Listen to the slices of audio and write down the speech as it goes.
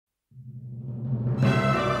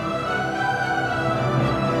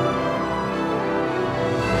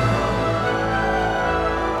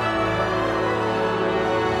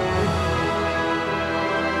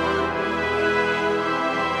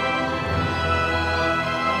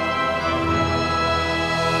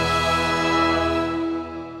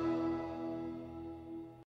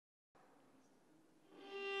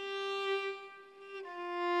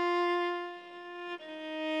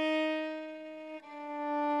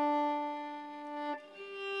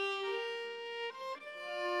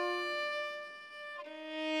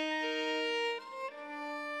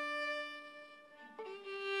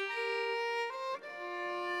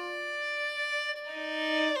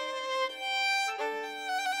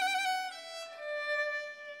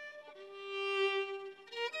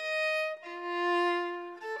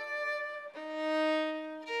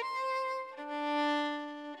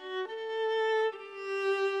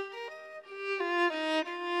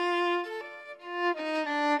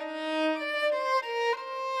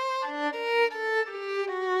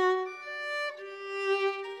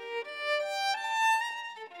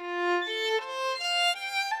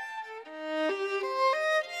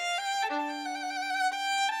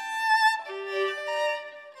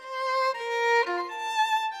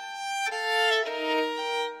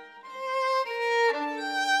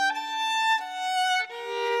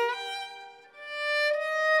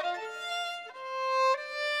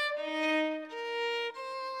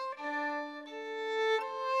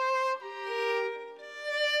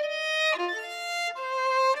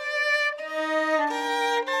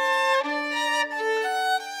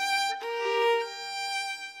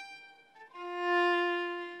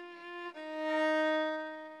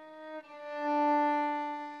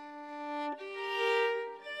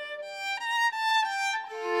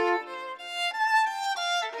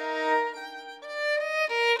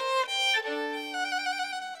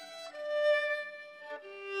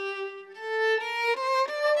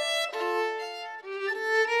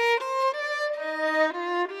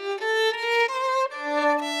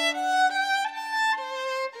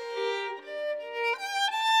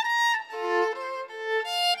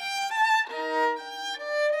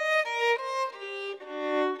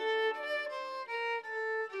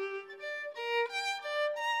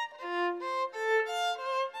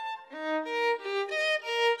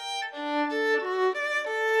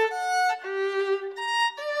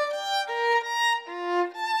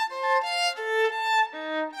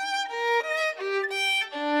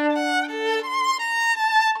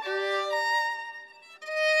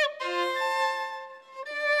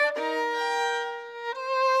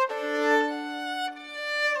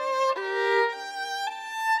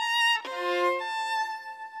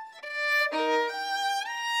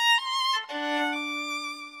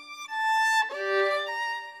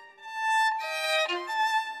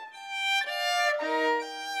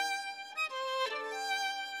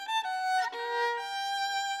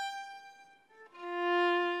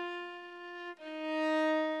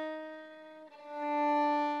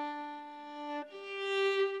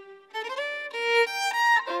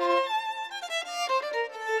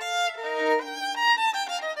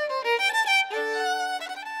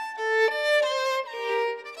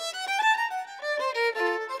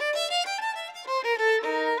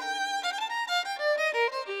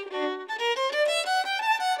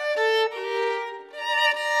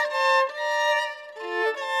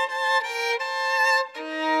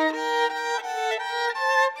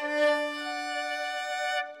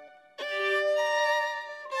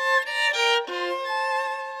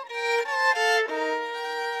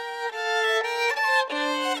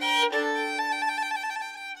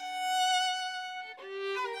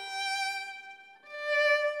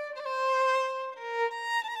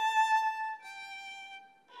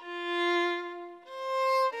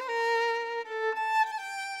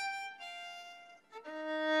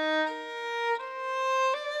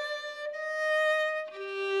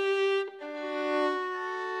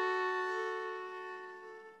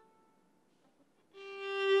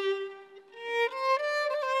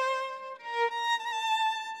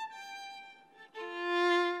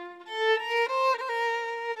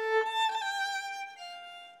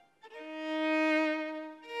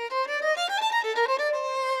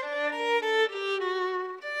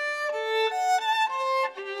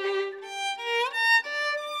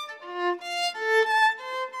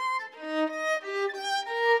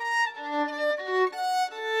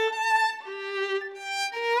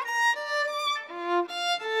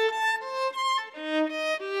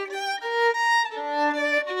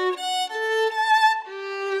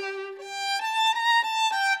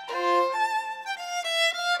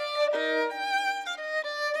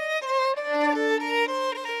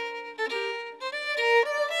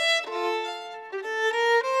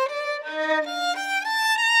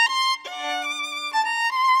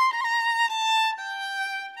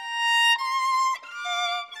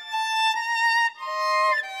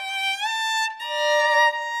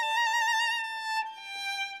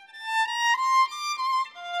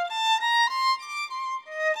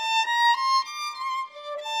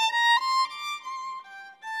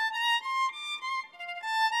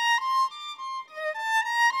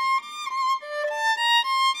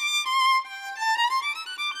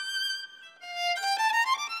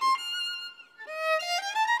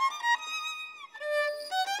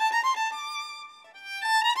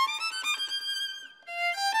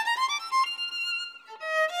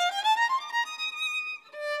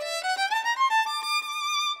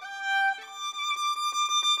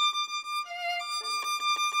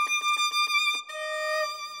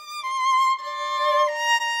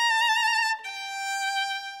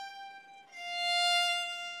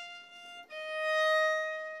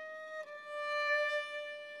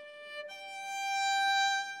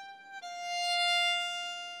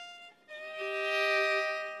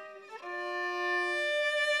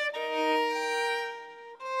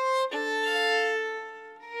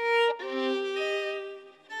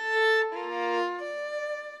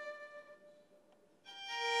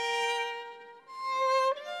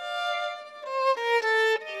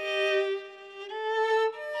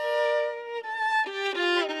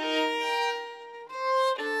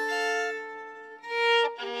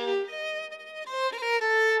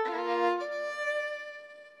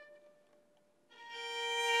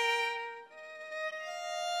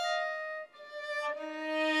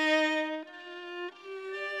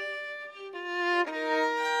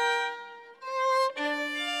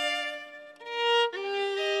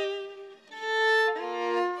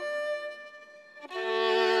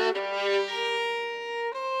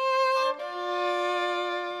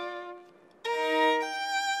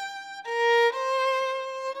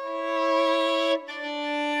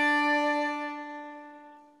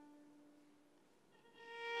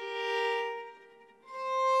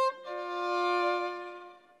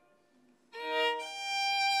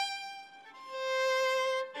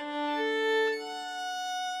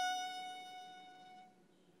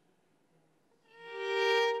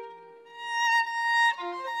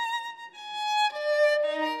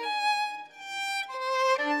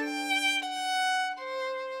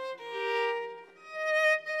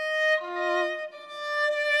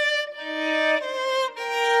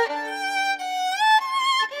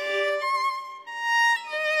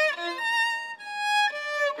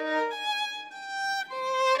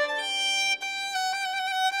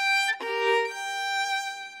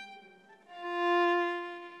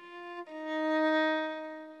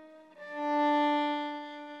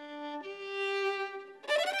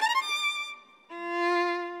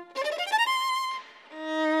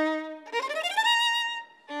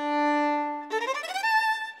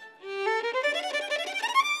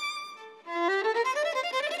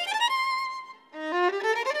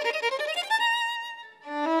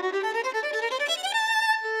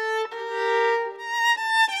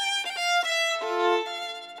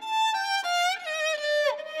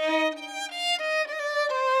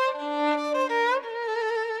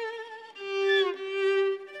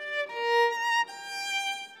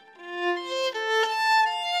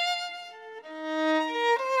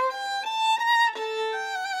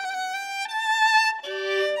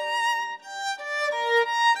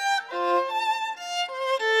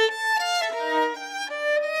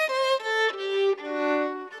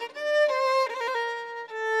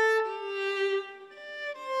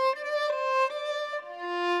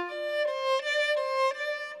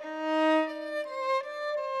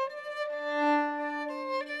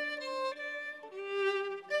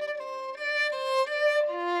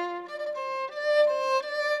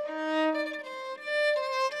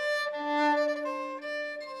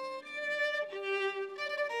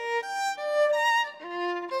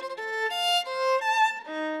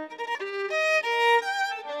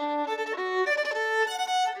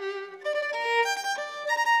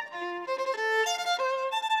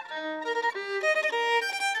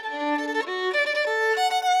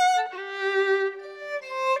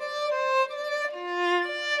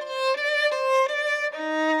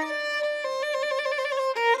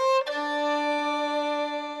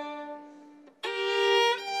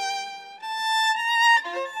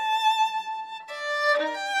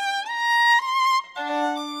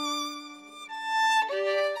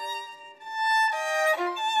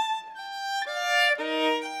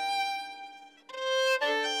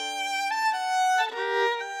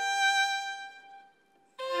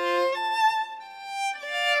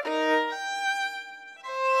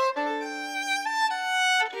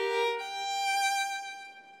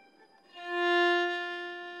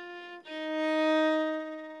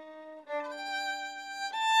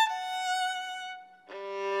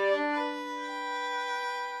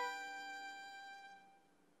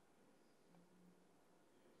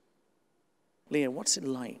Leah, what's it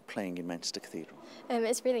like playing in Manchester Cathedral?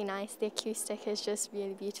 It's really nice. The acoustic is just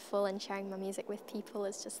really beautiful, and sharing my music with people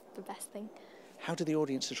is just the best thing. How do the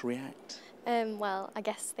audiences react? Well, I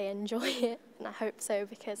guess they enjoy it, and I hope so,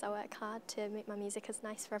 because I work hard to make my music as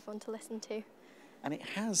nice for everyone to listen to. And it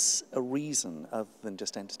has a reason other than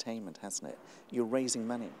just entertainment, hasn't it? You're raising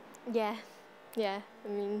money. Yeah. I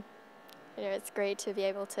mean, it's great to be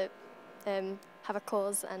able to have a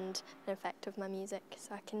cause and an effect of my music,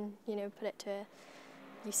 so I can, put it to a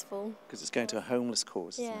useful... Because it's going to a homeless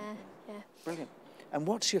cause, isn't it? Yeah. Brilliant. And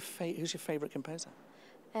who's your favourite composer?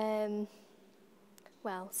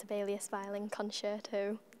 Well, Sibelius Violin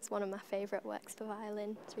Concerto. It's one of my favourite works for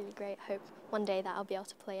violin. It's really great. I hope one day that I'll be able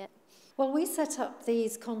to play it. Well, we set up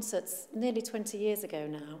these concerts nearly 20 years ago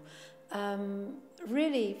now,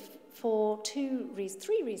 really for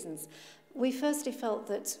three reasons. We firstly felt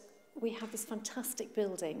that we have this fantastic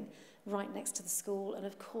building right next to the school, and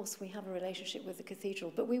of course we have a relationship with the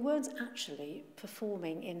cathedral, but we weren't actually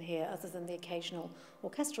performing in here other than the occasional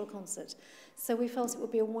orchestral concert. So we felt it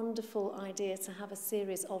would be a wonderful idea to have a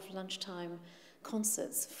series of lunchtime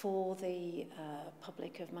concerts for the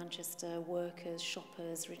public of Manchester, workers,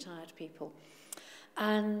 shoppers, retired people.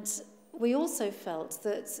 And we also felt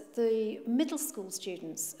that the middle school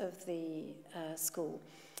students of the school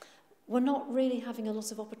were not really having a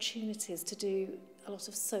lot of opportunities to do a lot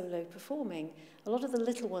of solo performing. A lot of the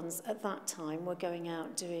little ones at that time were going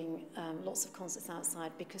out doing lots of concerts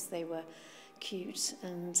outside because they were cute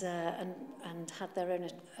and had their own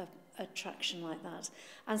attraction like that.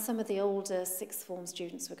 And some of the older sixth form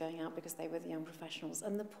students were going out because they were the young professionals.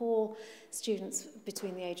 And the poor students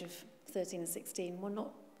between the age of 13 and 16 were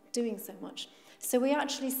not doing so much. So we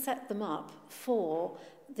actually set them up for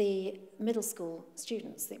the middle school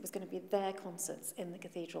students. It was going to be their concerts in the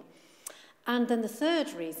cathedral. And then the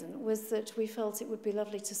third reason was that we felt it would be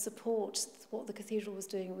lovely to support what the cathedral was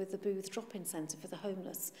doing with the Booth drop-in centre for the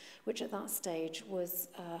homeless, which at that stage was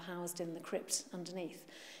housed in the crypt underneath.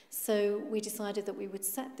 So we decided that we would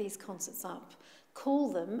set these concerts up,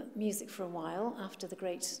 call them Music for a While, after the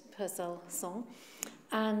great Purcell song,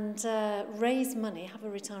 and raise money, have a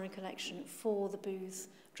retiring collection for the Booth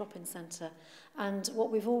drop-in centre. And what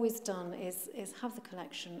we've always done is have the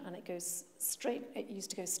collection, and it used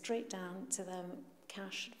to go straight down to them,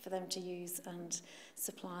 cash for them to use and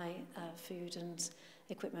supply food and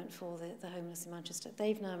equipment for the homeless in Manchester.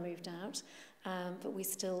 They've now moved out, but we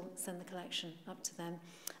still send the collection up to them.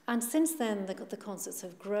 And since then, the concerts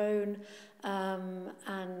have grown,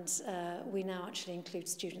 and we now actually include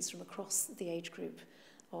students from across the age group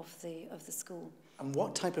of the school. And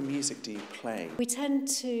what type of music do you play? We tend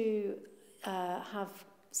to have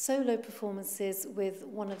solo performances with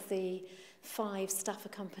one of the 5 staff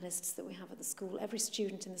accompanists that we have at the school. Every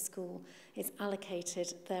student in the school is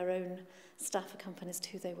allocated their own staff accompanist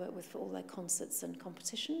who they work with for all their concerts and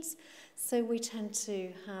competitions. So we tend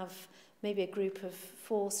to have maybe a group of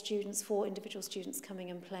 4 individual students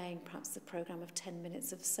coming and playing perhaps a programme of 10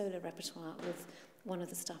 minutes of solo repertoire with one of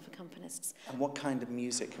the staff accompanists. And what kind of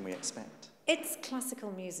music can we expect? It's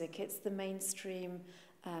classical music. It's the mainstream,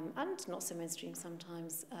 and not so mainstream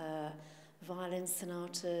sometimes, violin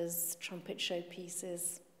sonatas, trumpet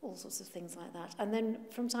showpieces, all sorts of things like that. And then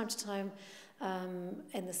from time to time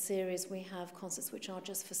in the series we have concerts which are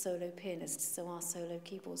just for solo pianists, so our solo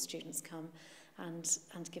keyboard students come and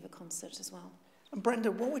give a concert as well. And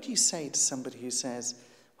Brenda, what would you say to somebody who says,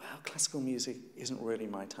 well, classical music isn't really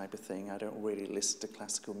my type of thing, I don't really listen to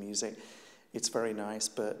classical music, it's very nice,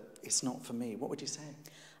 but it's not for me? What would you say?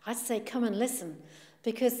 I'd say come and listen,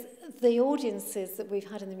 because the audiences that we've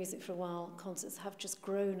had in the Music for a While concerts have just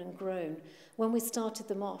grown and grown. When we started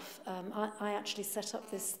them off, I actually set up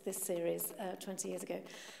this series 20 years ago,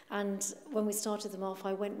 and when we started them off,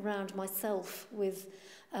 I went round myself with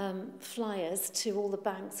flyers to all the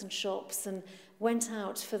banks and shops and went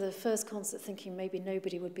out for the first concert thinking maybe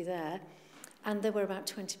nobody would be there, and there were about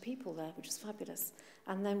 20 people there, which was fabulous.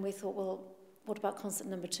 And then we thought, well, what about concert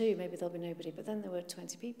number 2? Maybe there'll be nobody. But then there were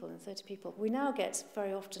 20 people and 30 people. We now get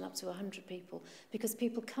very often up to 100 people because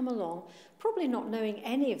people come along, probably not knowing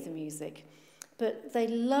any of the music, but they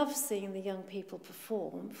love seeing the young people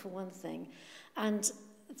perform, for one thing, and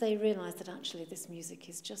they realise that actually this music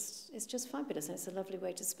is just fabulous, and it's a lovely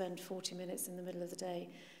way to spend 40 minutes in the middle of the day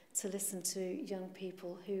to listen to young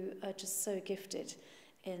people who are just so gifted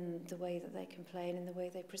in the way that they can play and in the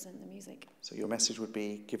way they present the music. So your message would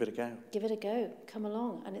be, give it a go. Give it a go, come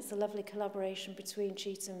along. And it's a lovely collaboration between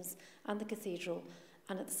Chetham's and the Cathedral,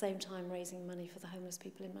 and at the same time raising money for the homeless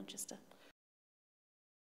people in Manchester.